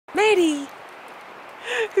Matey!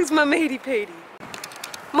 Who's my matey patey?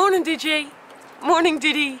 Morning, DJ. Morning,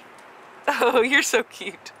 Diddy. Oh, you're so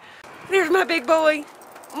cute. There's my big boy.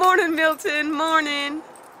 Morning, Milton. Morning.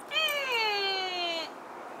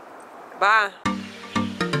 Bye.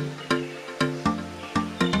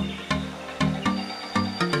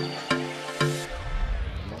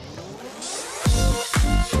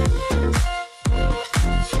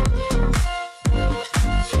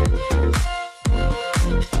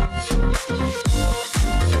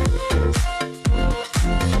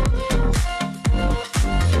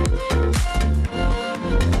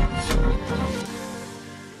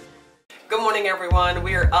 Good morning, everyone.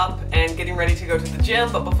 We are up and getting ready to go to the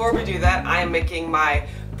gym, but before we do that, I am making my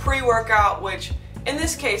pre-workout, which in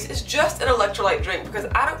this case is just an electrolyte drink because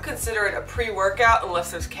I don't consider it a pre-workout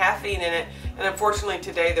unless there's caffeine in it, and unfortunately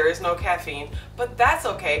today there is no caffeine, but that's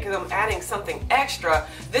okay because I'm adding something extra.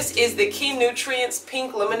 This is the Key Nutrients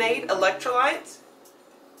Pink Lemonade Electrolyte.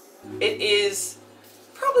 It is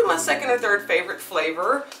probably my second or third favorite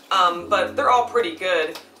flavor, but they're all pretty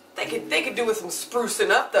good. They could do with some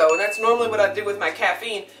sprucing up though, and that's normally what I do with my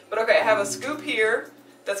caffeine. But okay, I have a scoop here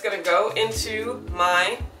that's gonna go into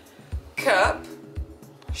my cup.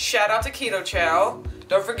 Shout out to Keto Chow.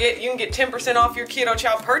 Don't forget, you can get 10% off your Keto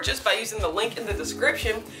Chow purchase by using the link in the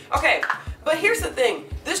description. Okay, but here's the thing.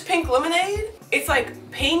 This pink lemonade, it's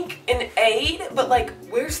like pink and aid, but like,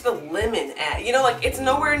 where's the lemon at? You know, like it's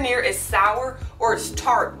nowhere near as sour or as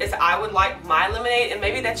tart as I would like my lemonade, and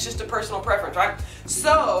maybe that's just a personal preference, right?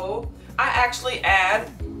 So, I actually add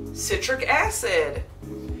citric acid.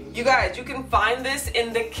 You guys, you can find this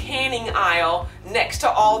in the canning aisle next to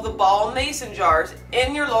all the ball mason jars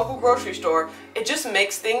in your local grocery store. It just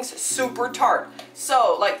makes things super tart.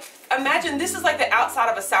 So, like, imagine this is like the outside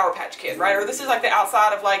of a Sour Patch Kid, right? Or this is like the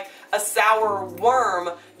outside of like a sour worm.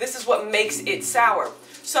 This is what makes it sour.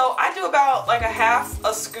 So, I do about like half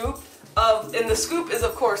a scoop of, and the scoop is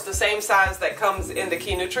of course the same size that comes in the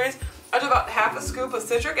Key Nutrients. I do about half a scoop of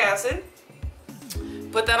citric acid.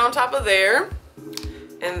 Put that on top of there.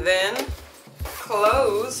 And then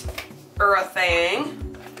close a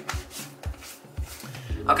thing.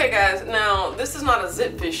 Okay guys, now this is not a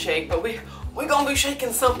zip fish shake, but we're gonna be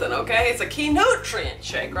shaking something, okay? It's a Key Nutrient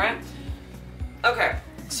shake, right? Okay,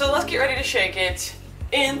 so let's get ready to shake it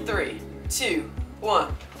in 3, 2,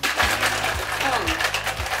 1.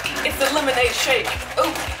 It's the lemonade shake.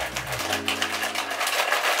 Ooh.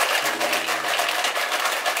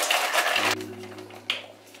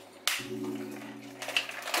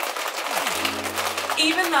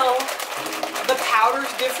 Even though the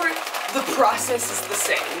powder's different, the process is the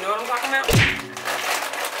same. You know what I'm talking about?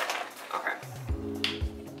 Okay.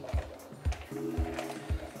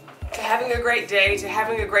 To having a great day, to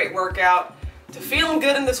having a great workout, to feeling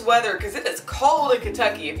good in this weather, because it is cold in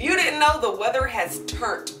Kentucky. If you didn't know, the weather has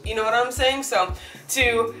turned. You know what I'm saying? So,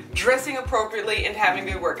 to dressing appropriately and having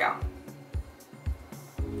a good workout.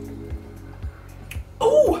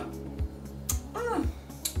 Ooh!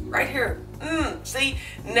 Right here. See,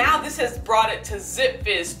 now this has brought it to Zip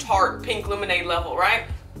Fizz tart pink lemonade level, right?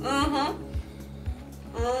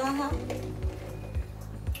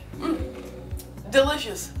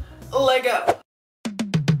 Delicious. Leg up.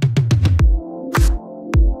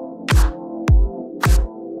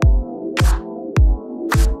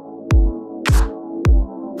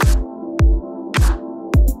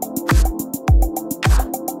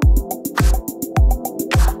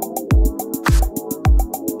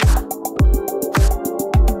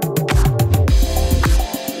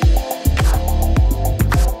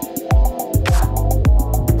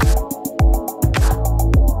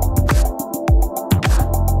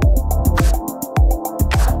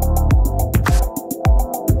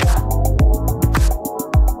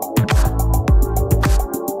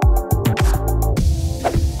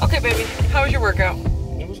 Workout?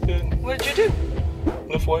 It was good. What did you do?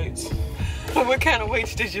 Lift weights. What kind of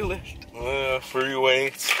weights did you lift? Free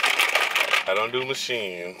weights. I don't do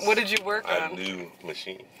machines. What did you work on? I do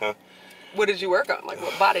machine, huh? What did you work on? Like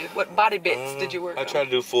what body bits did you work on? I try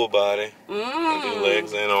to do full body. I do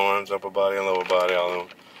legs and arms, upper body and lower body, all of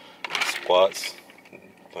them. Squats,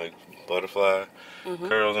 like butterfly,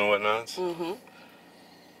 curls and whatnots.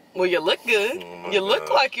 Well, you look good. Oh you look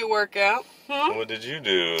like you work out. What did you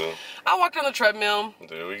do? I walked on the treadmill.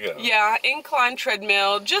 There we go. Yeah, incline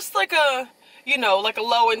treadmill, just like a, you know, like a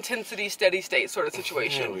low intensity, steady state sort of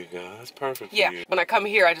situation. There we go. That's perfect for yeah, you. when I come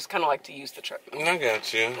here, I just kind of like to use the treadmill. I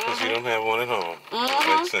got you, because you don't have one at home.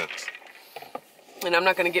 That makes sense. And I'm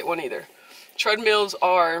not going to get one either. Treadmills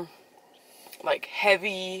are like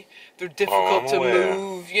heavy, they're difficult to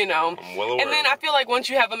move, you know. I'm well aware. And then I feel like once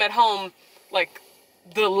you have them at home, like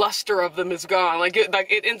the luster of them is gone. Like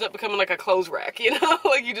it ends up becoming like a clothes rack, you know?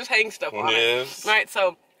 Like you just hang stuff on it. Right?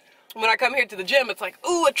 So when I come here to the gym, it's like,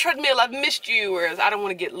 ooh, a treadmill, I've missed you. Whereas I don't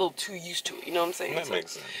want to get a little too used to it, you know what I'm saying? That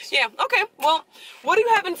makes sense. Yeah, okay. Well, what are you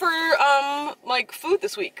having for, like, food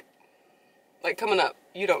this week? Like, coming up?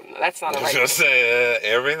 You don't know. That's not a right. I was going to say,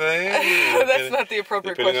 everything? That's not the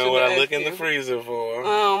appropriate question depending on what I look you. in the freezer for.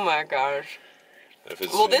 Oh, my gosh. If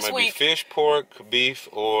it's, well, it this might week... be fish, pork, beef,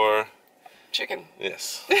 or... chicken.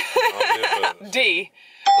 Yes. D.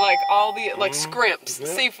 Like, all the, like, scrimps,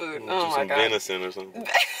 seafood. Oh, my God. Some venison or something.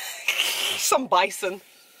 Some bison.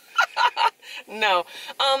 No.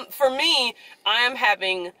 For me, I am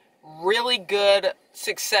having really good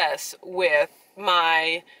success with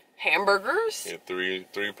my hamburgers, yeah, three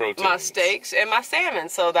proteins, my steaks, and my salmon.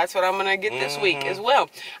 So that's what I'm gonna get this week as well.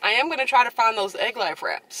 I am gonna try to find those egg life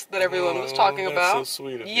wraps that everyone was talking about. So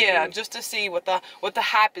sweet of yeah, you. just to see what the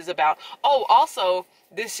hype is about. Oh, also,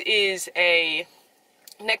 this is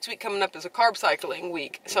next week coming up is a carb cycling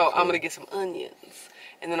week, so I'm gonna get some onions.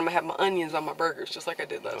 And then I'm going to have my onions on my burgers, just like I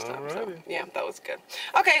did last time. So, yeah, that was good.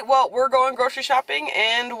 Okay, well, we're going grocery shopping,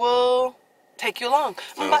 and we'll take you along.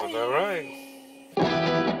 Sounds Bye. about right.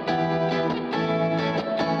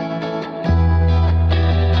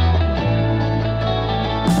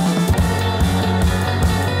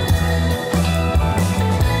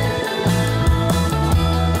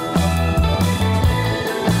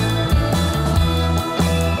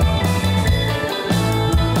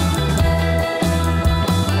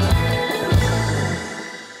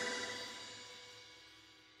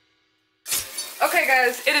 Okay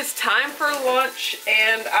guys, it is time for lunch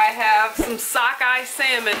and I have some sockeye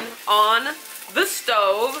salmon on the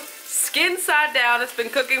stove, skin side down. It's been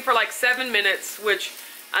cooking for like 7 minutes, which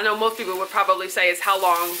I know most people would probably say is how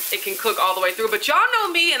long it can cook all the way through. But y'all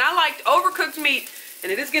know me and I like overcooked meat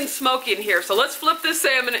and it is getting smoky in here. So let's flip this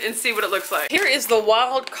salmon and see what it looks like. Here is the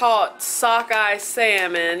wild caught sockeye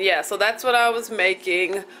salmon. Yeah, so that's what I was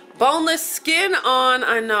making. Boneless, skin on.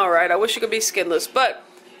 I know, right? I wish it could be skinless, but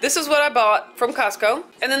this is what I bought from Costco,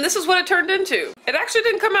 and then this is what it turned into. It actually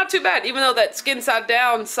didn't come out too bad, even though that skin side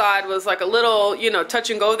down side was like a little, you know, touch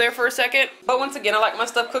and go there for a second. But once again, I like my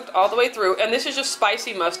stuff cooked all the way through, and this is just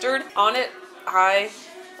spicy mustard on it. I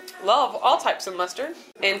love all types of mustard,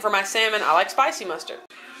 and for my salmon, I like spicy mustard.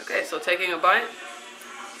 Okay, so taking a bite.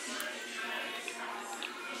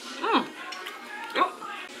 Oh.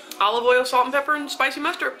 Olive oil, salt and pepper, and spicy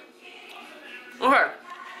mustard. Okay.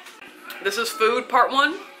 This is food part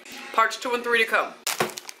 1. Parts 2 and 3 to come.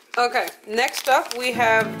 Okay, next up we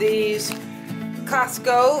have these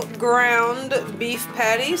Costco ground beef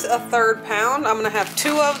patties, a 1/3 pound. I'm gonna have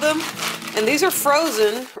 2 of them. And these are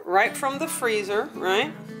frozen right from the freezer,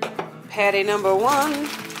 right? Patty number 1.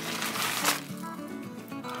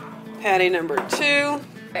 Patty number 2.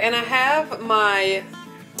 And I have my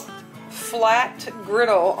flat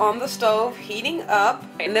griddle on the stove heating up.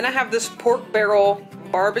 And then I have this pork barrel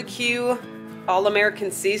barbecue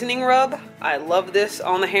all-American seasoning rub. I love this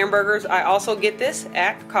on the hamburgers. I also get this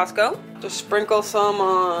at Costco. Just sprinkle some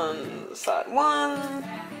on side 1.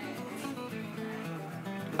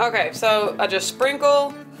 Okay, so I just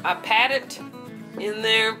sprinkle, I pat it in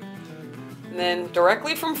there, and then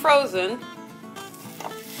directly from frozen,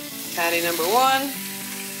 patty number 1.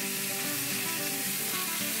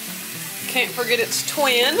 Can't forget its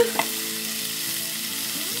twin.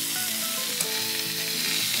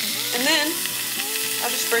 And then I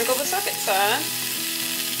just sprinkle the second side.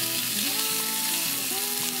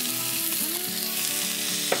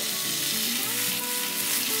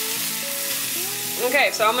 Okay,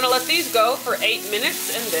 so I'm gonna let these go for 8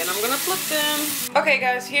 minutes and then I'm gonna flip them. Okay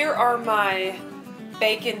guys, here are my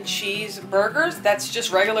bacon cheese burgers. That's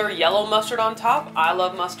just regular yellow mustard on top. I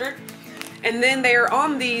love mustard. And then they are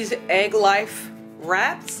on these egg life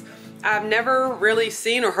wraps. I've never really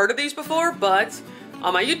seen or heard of these before, but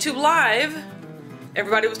on my YouTube live,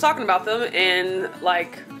 everybody was talking about them, and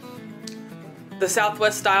like the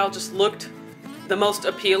Southwest style just looked the most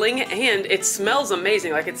appealing, and it smells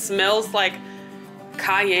amazing. Like it smells like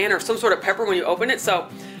cayenne or some sort of pepper when you open it. So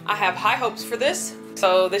I have high hopes for this.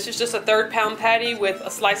 So this is just a 1/3 pound patty with a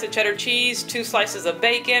slice of cheddar cheese, 2 slices of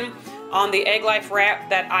bacon on the egg life wrap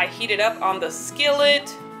that I heated up on the skillet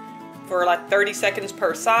for like 30 seconds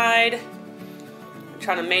per side.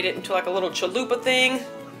 Trying to make it into like a little chalupa thing.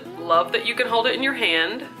 Love that you can hold it in your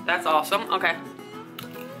hand. That's awesome. Okay.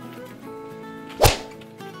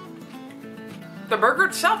 The burger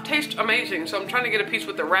itself tastes amazing, so I'm trying to get a piece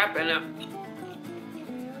with the wrap in it.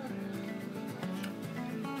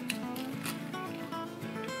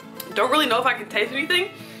 Don't really know if I can taste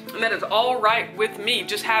anything, and that is all right with me.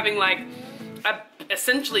 Just having like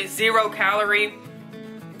essentially 0 calorie,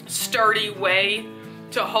 sturdy way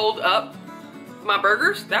to hold up my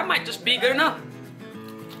burgers, that might just be good enough.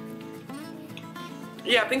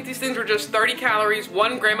 Yeah, I think these things are just 30 calories,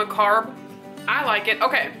 1 gram of carb. I like it.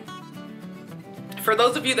 Okay. For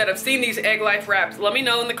those of you that have seen these Egg Life wraps, let me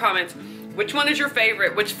know in the comments which one is your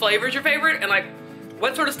favorite, which flavor is your favorite, and like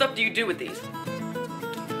what sort of stuff do you do with these?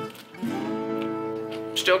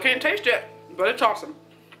 Still can't taste it, but it's awesome.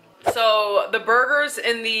 So the burgers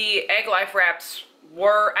in the Egg Life wraps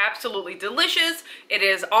were absolutely delicious. It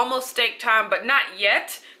is almost steak time, but not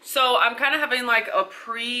yet. So I'm kind of having like a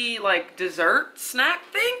dessert snack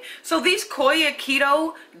thing. So these Koya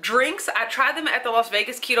Keto drinks, I tried them at the Las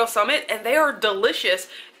Vegas Keto Summit and they are delicious.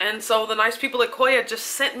 And so the nice people at Koya just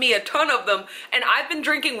sent me a ton of them. And I've been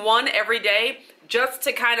drinking one every day just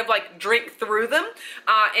to kind of like drink through them.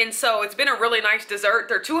 And so it's been a really nice dessert.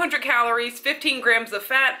 They're 200 calories, 15 grams of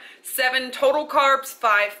fat, 7 total carbs,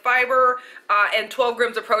 5 fiber, and 12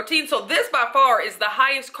 grams of protein. So this by far is the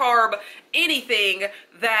highest carb anything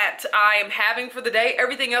that I am having for the day.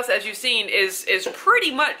 Everything else, as you've seen, is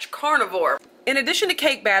pretty much carnivore. In addition to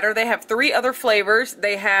cake batter, they have 3 other flavors.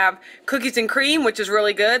 They have cookies and cream, which is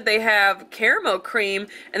really good. They have caramel cream,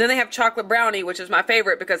 and then they have chocolate brownie, which is my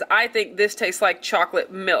favorite because I think this tastes like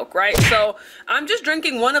chocolate milk, right? So I'm just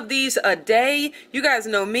drinking one of these a day. You guys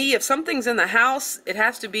know me. If something's in the house, it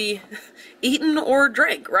has to be eaten or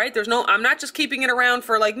drank, right? I'm not just keeping it around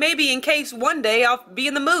for like maybe in case one day I'll be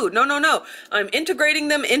in the mood. No, no, no. I'm integrating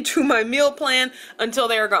them into my meal plan until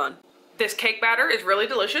they are gone. This cake batter is really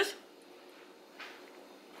delicious.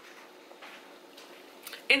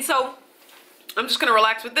 And so I'm just gonna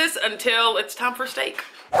relax with this until it's time for steak.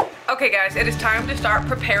 Okay guys, it is time to start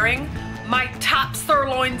preparing my top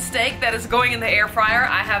sirloin steak that is going in the air fryer.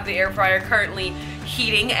 I have the air fryer currently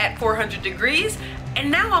heating at 400 degrees. And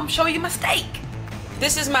now I'm showing you my steak.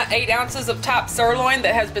 This is my 8 ounces of top sirloin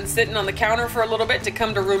that has been sitting on the counter for a little bit to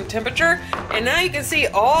come to room temperature. And now you can see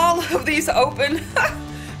all of these open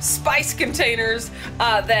spice containers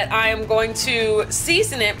that I am going to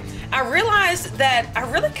season it. I realized that I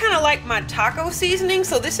really kind of like my taco seasoning,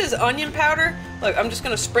 so this is onion powder. Look, I'm just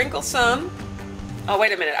gonna sprinkle some. Oh,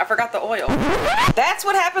 wait a minute, I forgot the oil. That's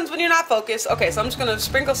what happens when you're not focused. Okay, so I'm just gonna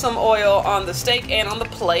sprinkle some oil on the steak and on the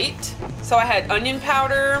plate. So I had onion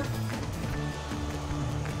powder,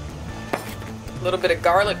 a little bit of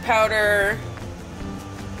garlic powder,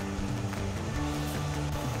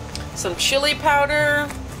 some chili powder,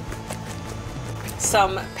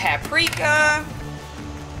 some paprika,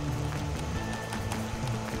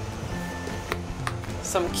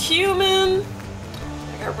 some cumin.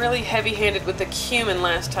 I got really heavy-handed with the cumin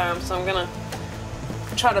last time, so I'm gonna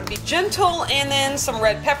try to be gentle, and then some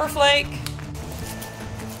red pepper flake.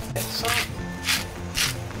 Salt,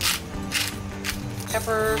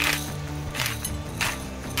 pepper.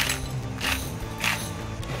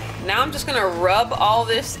 Now I'm just gonna rub all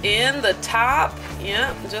this in the top,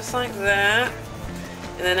 yeah, just like that.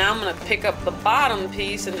 And then now I'm gonna pick up the bottom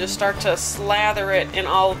piece and just start to slather it in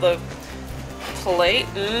all the plate.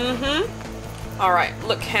 All right,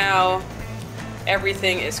 look how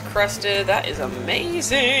everything is crusted. That is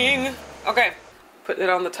amazing. Okay, putting it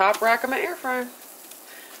on the top rack of my air fryer.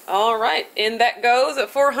 All right, in that goes at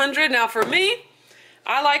 400. Now for me,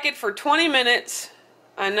 I like it for 20 minutes.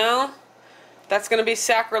 I know that's gonna be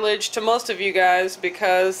sacrilege to most of you guys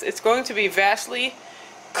because it's going to be vastly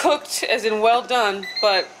cooked, as in well done,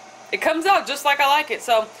 but it comes out just like I like it.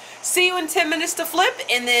 So see you in 10 minutes to flip,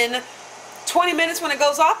 and then 20 minutes when it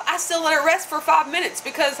goes off. I still let it rest for 5 minutes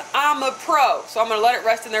because I'm a pro. So I'm gonna let it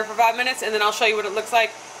rest in there for 5 minutes, and then I'll show you what it looks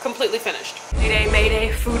like completely finished. Mayday,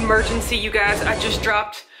 mayday, food emergency, you guys. I just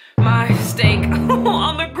dropped my steak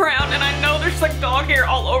on the ground, and I know there's like dog hair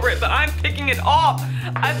all over it, but I'm picking it off.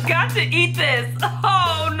 I've got to eat this.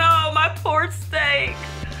 Oh no, my poor steak.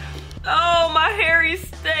 Oh, my hairy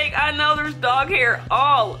steak. I know there's dog hair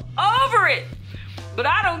all over it, but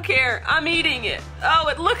I don't care. I'm eating it. Oh,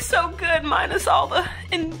 it looks so good minus all the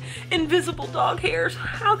invisible dog hairs.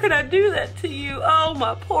 How could I do that to you? Oh,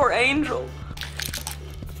 my poor angel.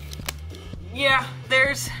 Yeah,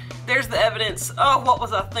 there's the evidence. Oh, what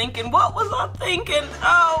was I thinking? What was I thinking?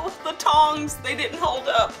 Oh, the tongs, they didn't hold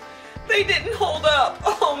up. They didn't hold up.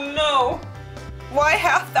 Oh no. Why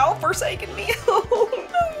hast thou forsaken me? Oh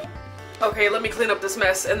no. Okay, let me clean up this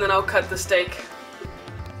mess and then I'll cut the steak.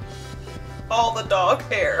 All the dog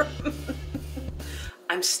hair.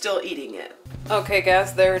 I'm still eating it. Okay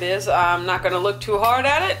guys, there it is. I'm not gonna look too hard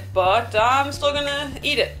at it, but I'm still gonna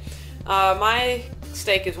eat it. My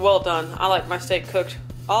steak is well done. I like my steak cooked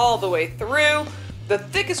all the way through. The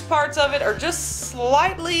thickest parts of it are just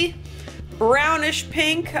slightly brownish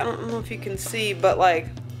pink. I don't know if you can see, but like,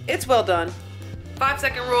 it's well done.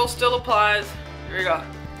 5-second rule still applies. Here you go.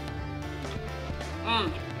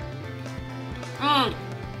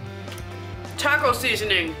 Taco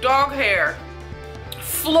seasoning, dog hair,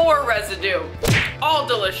 floor residue, all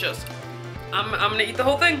delicious. I'm gonna eat the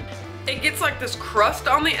whole thing. It gets like this crust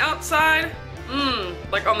on the outside,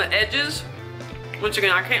 like on the edges. Once again,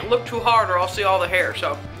 I can't look too hard or I'll see all the hair,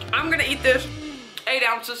 so I'm gonna eat this. 8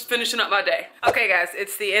 ounces, finishing up my day. Okay guys,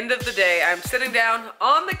 it's the end of the day. I'm sitting down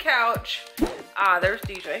on the couch. Ah, there's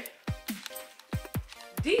DJ.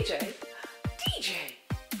 DJ?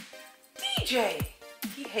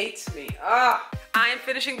 He hates me. I am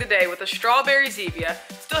finishing the day with a strawberry Zevia.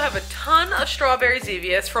 Still have a ton of strawberry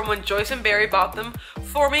Zevias from when Joyce and Barry bought them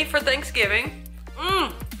for me for Thanksgiving.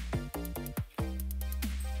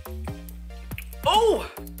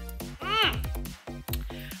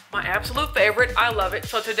 My absolute favorite. I love it.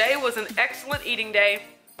 So today was an excellent eating day.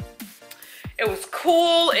 It was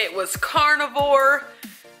cool. It was carnivore.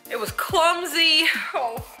 It was clumsy.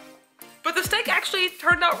 But the steak actually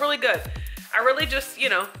turned out really good. I really just, you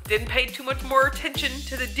know, didn't pay too much more attention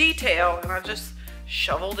to the detail, and I just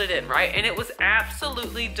shoveled it in, right? And it was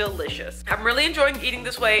absolutely delicious. I'm really enjoying eating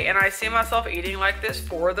this way, and I see myself eating like this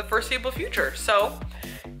for the foreseeable future. So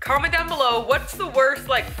comment down below, what's the worst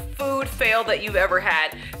like food fail that you've ever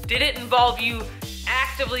had? Did it involve you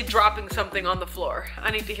actively dropping something on the floor?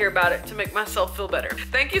 I need to hear about it to make myself feel better.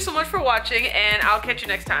 Thank you so much for watching, and I'll catch you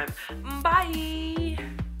next time. Bye.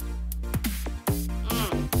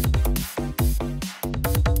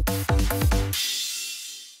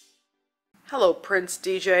 Hello, Prince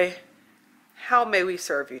DJ. How may we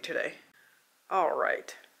serve you today? All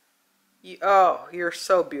right. You're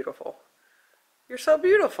so beautiful. You're so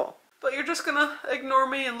beautiful. But you're just gonna ignore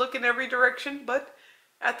me and look in every direction, but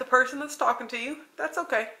at the person that's talking to you. That's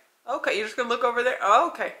okay. Okay, you're just gonna look over there? Oh,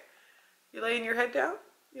 okay. You laying your head down?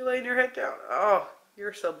 You laying your head down? Oh,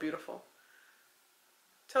 you're so beautiful.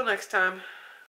 Till next time.